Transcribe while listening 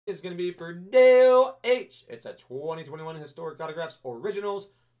is going to be for Dale H. It's a 2021 Historic Autographs Originals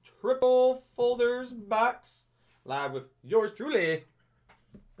Triple Folders box. Live with yours truly.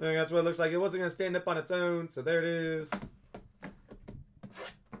 I think that's what it looks like. It wasn't going to stand up on its own, so there it is.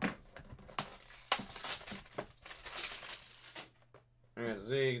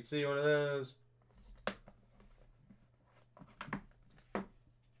 So you can see one of those.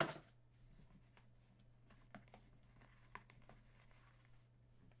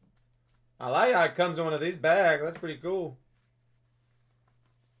 I like how it comes in one of these bags. That's pretty cool.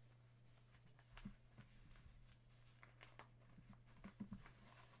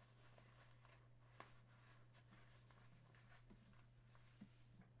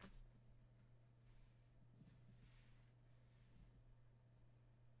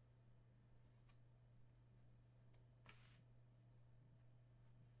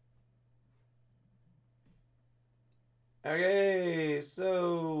 Okay,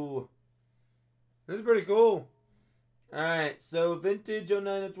 so this is pretty cool. Alright, so vintage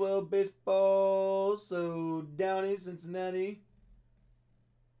 09-12 baseball. So Downey, Cincinnati.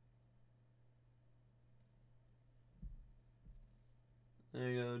 There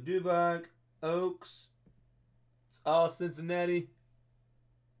you go. Dubak, Oaks. It's all Cincinnati.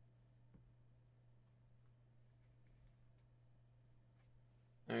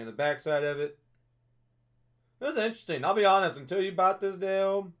 And the backside of it. It was interesting. I'll be honest, until you bought this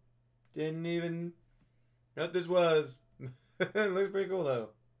deal, didn't even know what this was. It looks pretty cool though.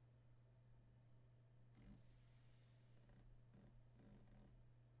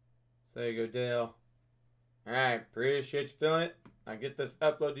 So there you go, Dale. Alright, appreciate you filling it. I'll get this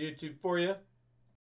upload to YouTube for you.